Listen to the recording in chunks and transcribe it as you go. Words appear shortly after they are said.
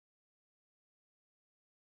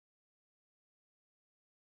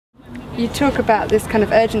you talk about this kind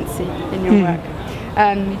of urgency in your work,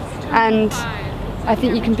 and I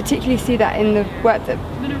think you can particularly see that in the work that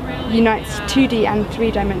unites 2D and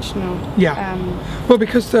 3-dimensional. Well,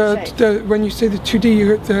 because when you say the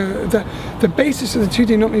 2D, the basis of the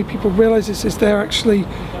 2D, not many people realize this, is they're actually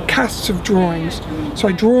casts of drawings. So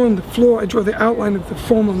I draw on the floor, I draw the outline of the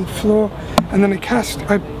form on the floor, and then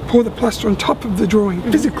I pour the plaster on top of the drawing,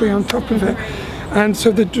 physically on top of it. And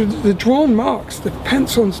so the drawn marks, the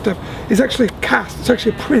pencil and stuff, is actually a cast. It's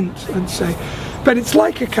actually a print, let's say. But it's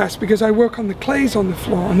like a cast because I work on the clays on the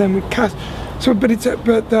floor and then we cast. So, but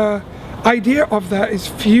the idea of that is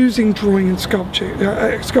fusing drawing and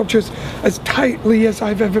sculptures as tightly as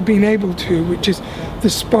I've ever been able to, which is the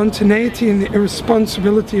spontaneity and the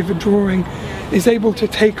irresponsibility of a drawing is able to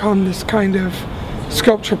take on this kind of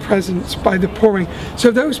sculptural presence by the pouring.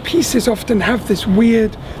 So those pieces often have this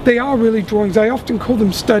weird, they are really drawings. I often call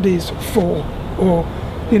them studies for, or,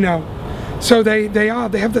 you know, so they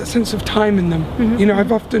have that sense of time in them. You know,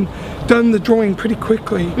 I've often done the drawing pretty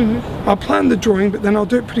quickly. I'll plan the drawing, but then I'll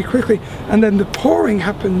do it pretty quickly, and then the pouring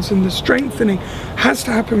happens and the strengthening has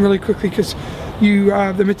to happen really quickly because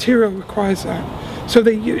the material requires that. So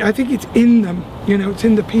I think it's in them, you know, it's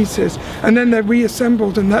in the pieces, and then they're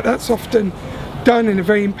reassembled, and that's often done in a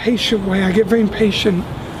very impatient way. I get very impatient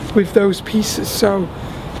with those pieces, so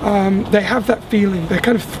they have that feeling. They're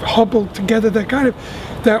kind of hobbled together.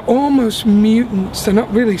 They're almost mutants. They're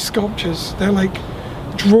not really sculptures. They're like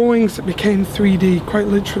drawings that became 3D, quite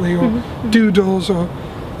literally, or doodles,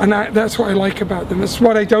 and that's what I like about them. It's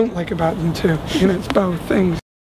what I don't like about them too. You know, it's both things.